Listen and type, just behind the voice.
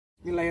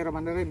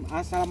Bismillahirrahmanirrahim.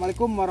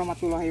 Assalamualaikum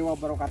warahmatullahi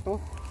wabarakatuh.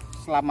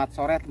 Selamat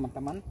sore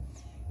teman-teman.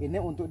 Ini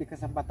untuk di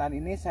kesempatan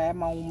ini saya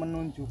mau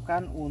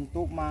menunjukkan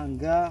untuk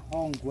mangga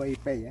Hong Guo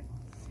Fei ya.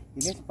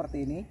 Ini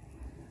seperti ini.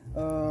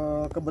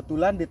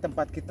 Kebetulan di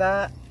tempat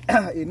kita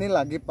ini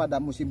lagi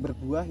pada musim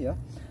berbuah ya.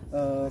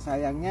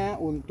 Sayangnya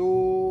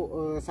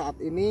untuk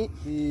saat ini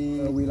di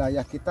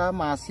wilayah kita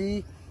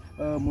masih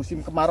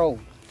musim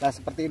kemarau. Nah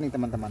seperti ini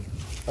teman-teman.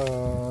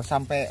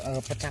 Sampai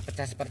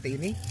pecah-pecah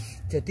seperti ini.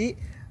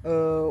 Jadi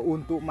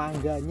untuk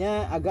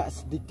mangganya agak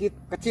sedikit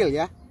kecil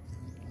ya.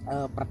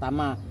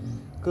 Pertama,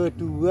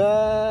 kedua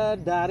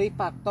dari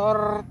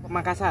faktor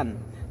pemangkasan.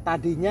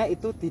 Tadinya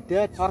itu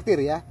tidak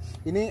sortir ya.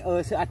 Ini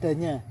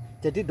seadanya.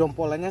 Jadi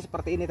dompolannya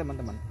seperti ini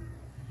teman-teman.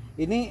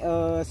 Ini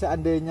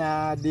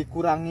seandainya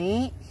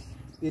dikurangi,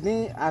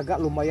 ini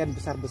agak lumayan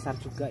besar-besar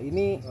juga.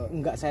 Ini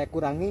enggak saya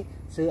kurangi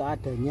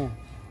seadanya.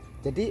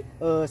 Jadi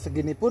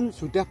segini pun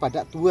sudah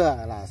pada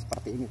tua lah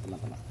seperti ini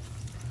teman-teman.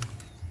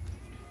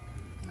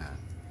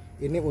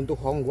 Ini untuk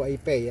Hong Guo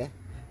Fei ya,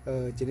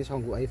 jenis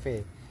Hong Guo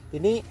Fei.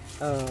 Ini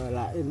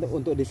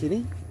untuk di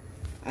sini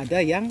ada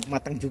yang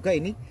matang juga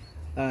ini.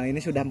 Ini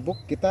sudah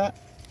empuk. Kita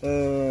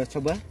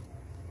coba.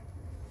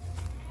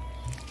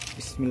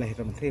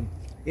 Bismillahirrahmanirrahim.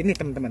 Ini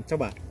teman-teman,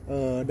 coba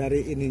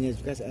dari ininya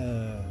juga.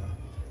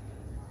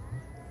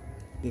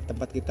 Di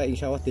tempat kita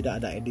insya Allah tidak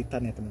ada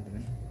editan ya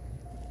teman-teman.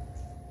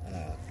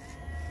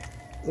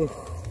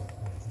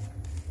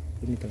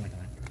 Ini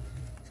teman-teman,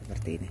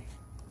 seperti ini.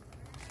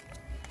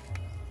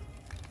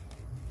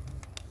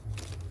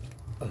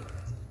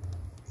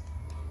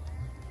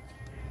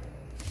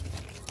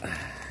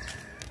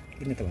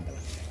 Ini teman-teman,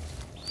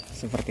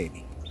 seperti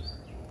ini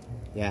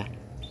ya,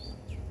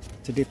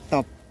 jadi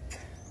top.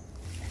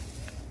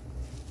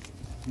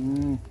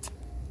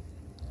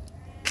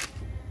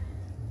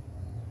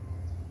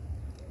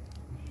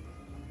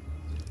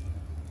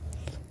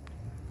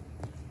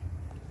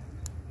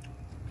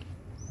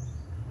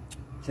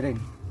 Sering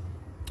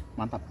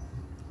mantap.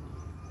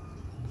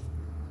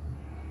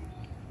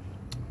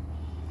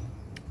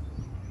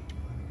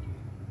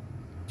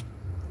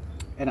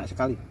 Enak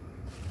sekali.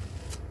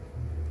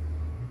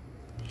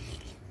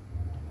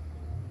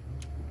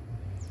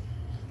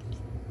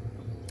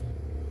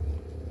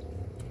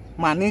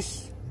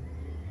 Manis,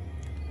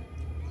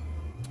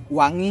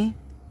 wangi,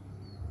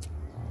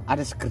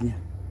 ada segernya.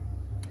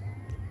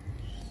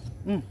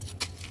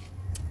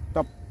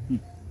 Top.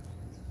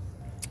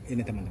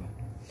 Ini teman-teman,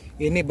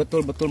 ini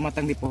betul-betul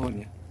matang di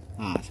pohon ya.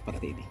 Nah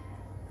seperti ini.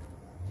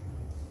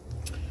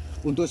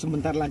 Untuk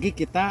sebentar lagi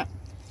kita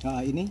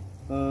ini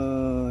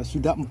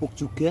sudah empuk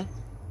juga.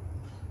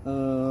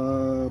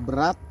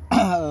 Berat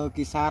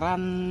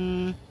kisaran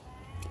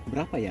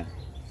berapa ya?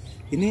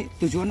 Ini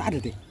tujuan ada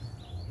deh.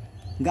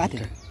 Nggak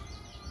ada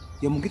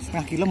ya, mungkin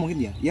setengah kilo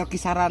mungkin ya,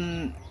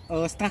 kisaran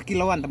setengah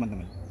kiloan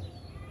teman-teman.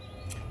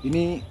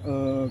 Ini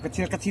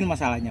kecil-kecil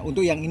masalahnya.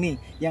 Untuk yang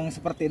ini, yang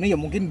seperti ini ya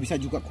mungkin bisa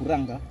juga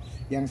kurang kah,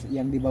 yang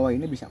di bawah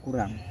ini bisa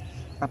kurang,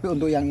 tapi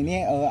untuk yang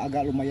ini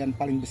agak lumayan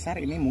paling besar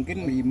ini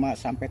mungkin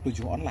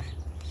 5-7 on lah,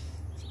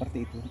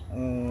 seperti itu.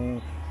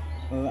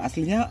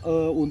 Aslinya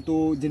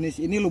untuk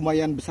jenis ini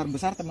lumayan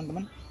besar-besar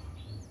teman-teman.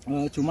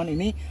 Cuman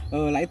ini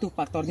lah itu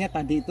faktornya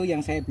tadi itu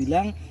yang saya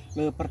bilang,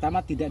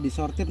 pertama tidak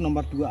disortir,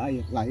 nomor 2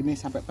 air lah, ini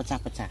sampai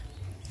pecah-pecah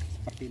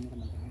seperti ini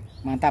teman-teman.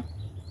 Mantap,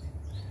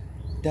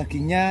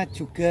 dagingnya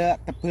juga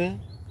tebal.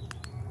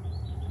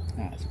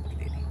 Nah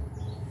seperti ini.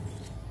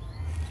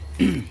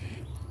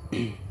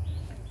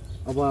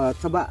 Coba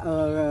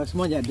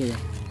semuanya ada ya.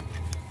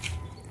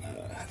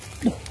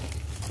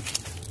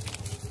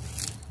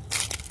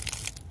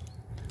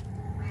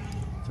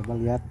 Coba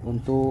lihat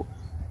untuk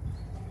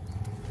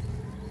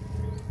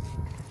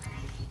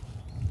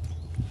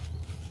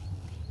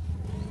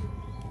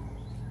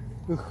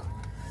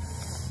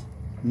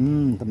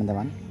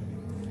teman-teman.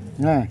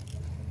 Nah,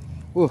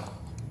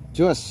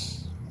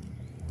 jos.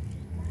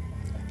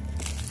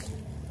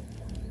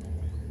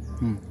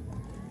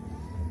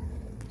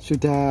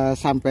 Sudah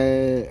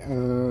sampai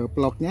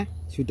peloknya,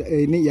 sudah.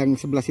 Ini yang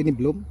sebelah sini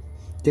belum.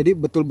 Jadi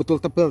betul-betul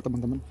tebal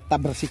teman-teman.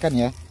 Kita bersihkan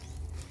ya.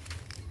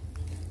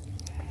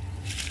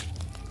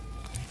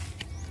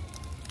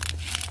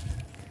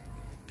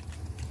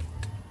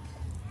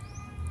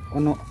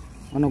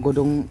 Ono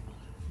godong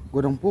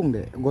pung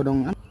deh,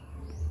 godong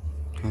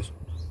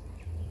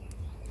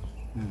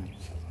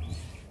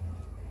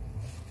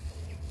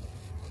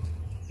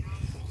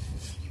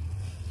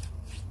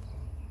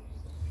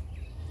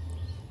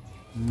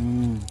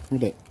ini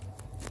deh,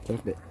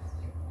 terus deh.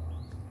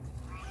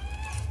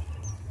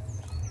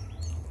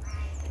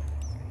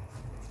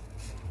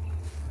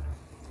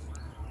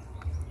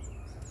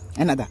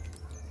 Enak dah.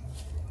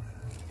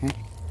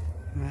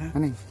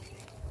 Aneh.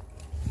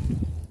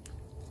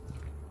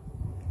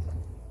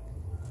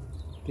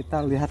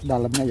 Kita lihat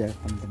dalamnya ya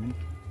teman-teman.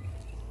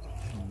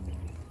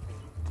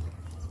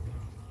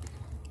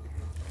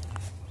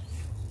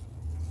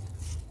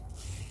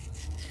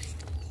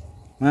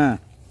 Nah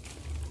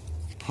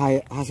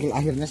hasil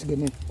akhirnya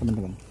segini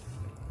teman-teman.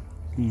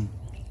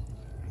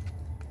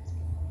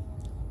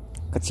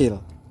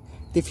 kecil,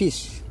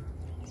 tipis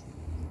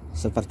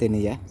seperti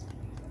ini ya.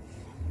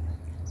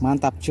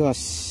 Mantap jos.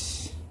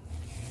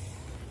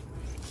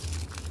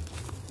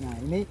 Nah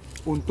ini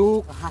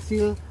untuk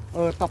hasil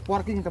top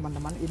working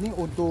teman-teman. Ini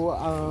untuk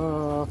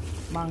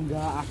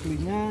mangga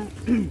aslinya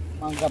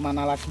mangga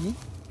mana lagi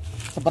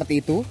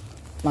seperti itu,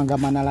 mangga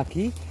mana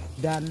lagi.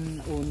 Dan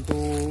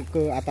untuk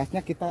ke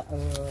atasnya kita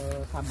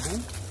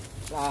sambung.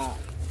 Nah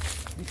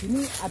di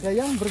sini ada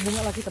yang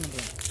berbunga lagi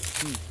teman-teman.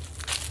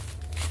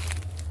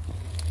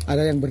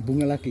 Ada yang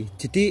berbunga lagi.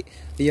 Jadi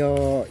ya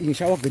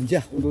insya Allah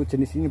genjah. Untuk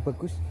jenis ini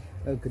bagus,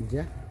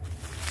 genjah.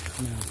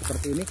 Nah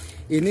seperti ini.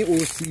 Ini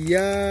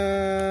usia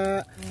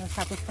 1,5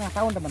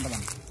 tahun teman-teman.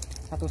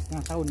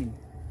 1,5 tahun ini.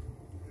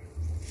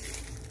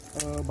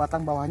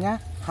 Batang bawahnya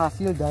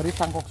hasil dari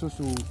cangkok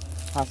susu.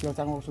 Hasil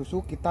cangkok susu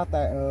kita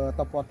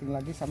top working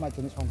lagi sama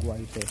jenis Hong Guo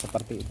Fei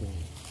seperti itu.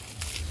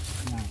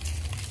 Nah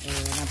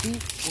nanti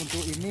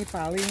untuk ini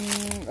paling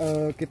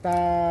kita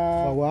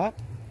bawa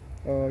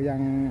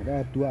yang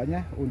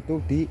duanya untuk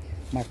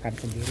dimakan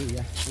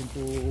sendiri ya,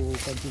 untuk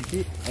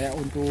konsumsi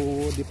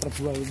untuk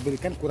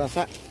diperjualbelikan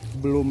kurasa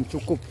belum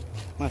cukup,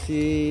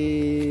 masih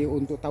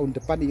untuk tahun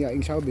depan ya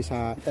insya Allah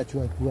bisa kita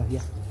jual buah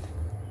ya.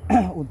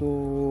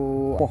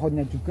 Untuk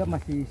pohonnya juga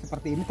masih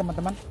seperti ini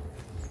teman-teman.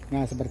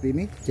 Nah seperti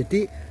ini,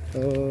 jadi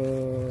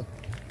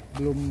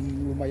belum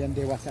lumayan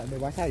dewasa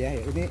ya.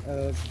 Ini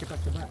kita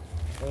coba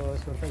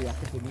survei ya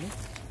ke sini.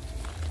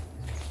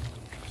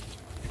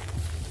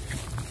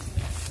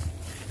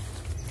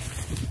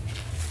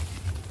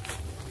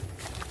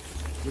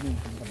 Ini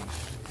teman-teman.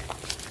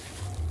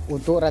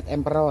 Untuk Red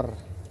Emperor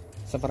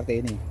seperti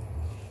ini.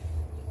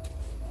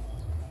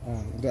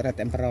 Nah, untuk Red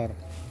Emperor.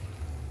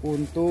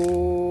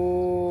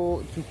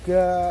 Untuk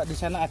juga di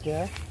sana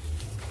ada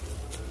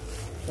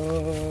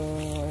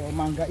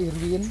mangga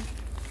Irwin.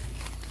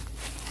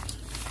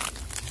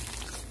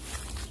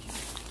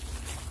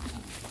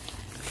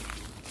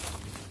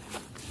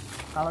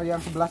 Kalau yang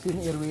sebelah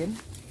sini Irwin.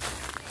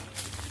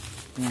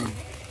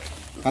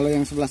 Kalau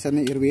yang sebelah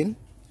sini Irwin.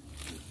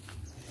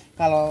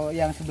 Kalau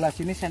yang sebelah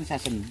sini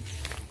Sensation.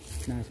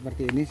 Nah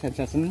seperti ini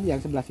Sensation.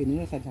 Yang sebelah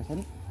sini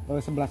Sensation.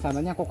 Sebelah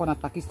sananya Coconut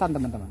Pakistan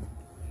teman-teman.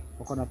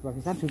 Coconut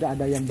Pakistan sudah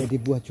ada yang jadi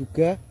buah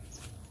juga.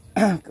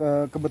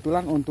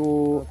 Kebetulan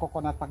untuk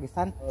Coconut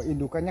Pakistan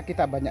indukannya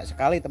kita banyak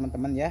sekali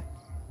teman-teman ya.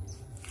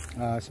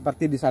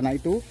 Seperti di sana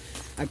itu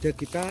ada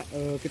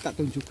kita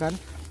tunjukkan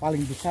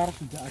paling besar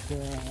sudah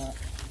ada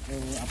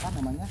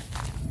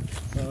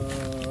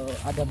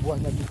ada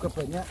buahnya juga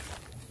banyak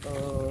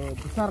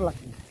besar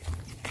lagi.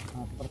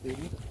 Nah seperti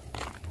ini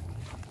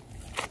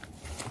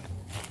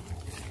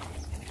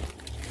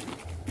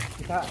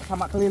kita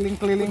sama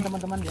keliling-keliling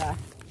teman-teman ya.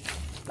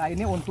 Nah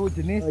ini untuk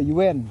jenis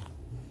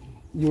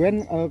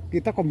Yuen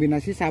kita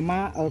kombinasi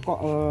sama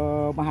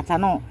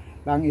Mahacano.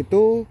 Yang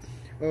itu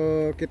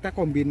kita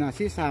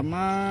kombinasi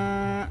sama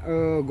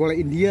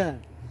gole India,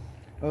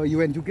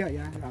 Yuen juga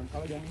ya. Nah,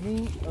 kalau yang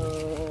ini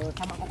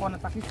sama Coconut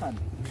Pakistan.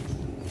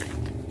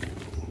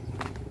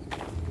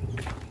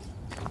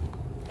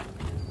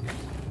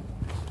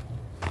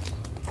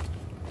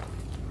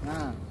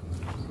 Nah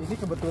ini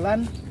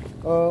kebetulan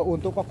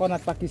untuk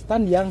Coconut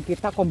Pakistan yang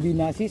kita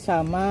kombinasi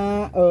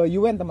sama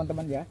Yuen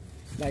teman-teman ya.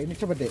 Nah ini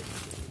coba deh.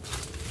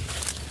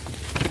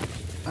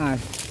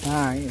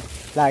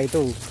 Nah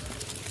itu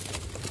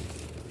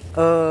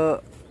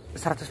 100%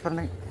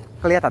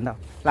 kelihatan tau.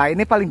 Nah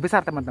ini paling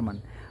besar teman-teman.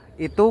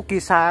 Itu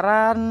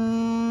kisaran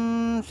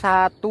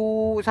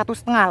 1,5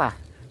 lah,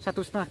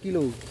 1,5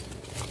 kilo.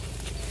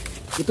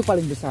 Itu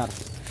paling besar.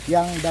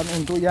 Dan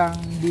untuk yang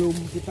belum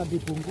kita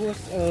dibungkus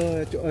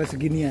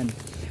seginian.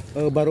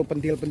 Baru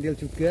pentil-pentil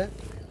juga.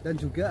 Dan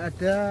juga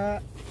ada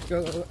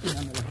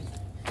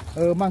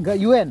mangga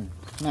Yuen.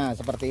 Nah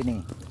seperti ini.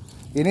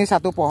 Ini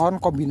satu pohon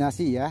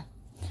kombinasi ya.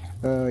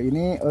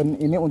 Ini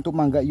untuk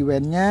mangga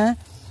Yuennya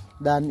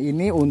dan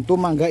ini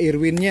untuk mangga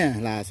Irwinnya.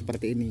 Nah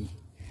seperti ini.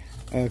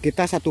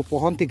 Kita satu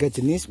pohon 3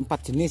 jenis,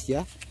 4 jenis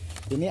ya.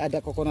 Ini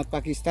ada Coconut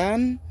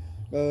Pakistan,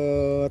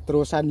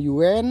 terusan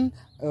Yuen,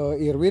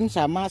 Irwin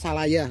sama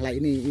Salaya. Lah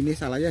ini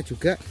Salaya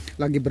juga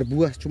lagi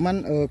berbuah.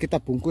 Cuman kita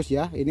bungkus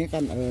ya. Ini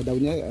kan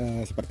daunnya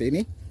seperti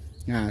ini.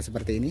 Nah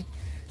seperti ini.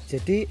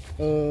 Jadi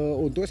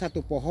untuk satu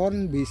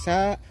pohon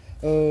bisa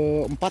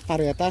 4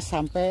 varietas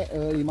sampai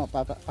 5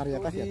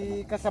 varietas ya teman.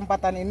 Di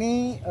kesempatan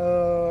ini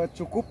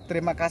cukup.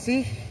 Terima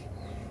kasih.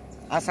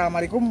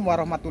 Assalamualaikum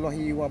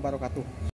warahmatullahi wabarakatuh.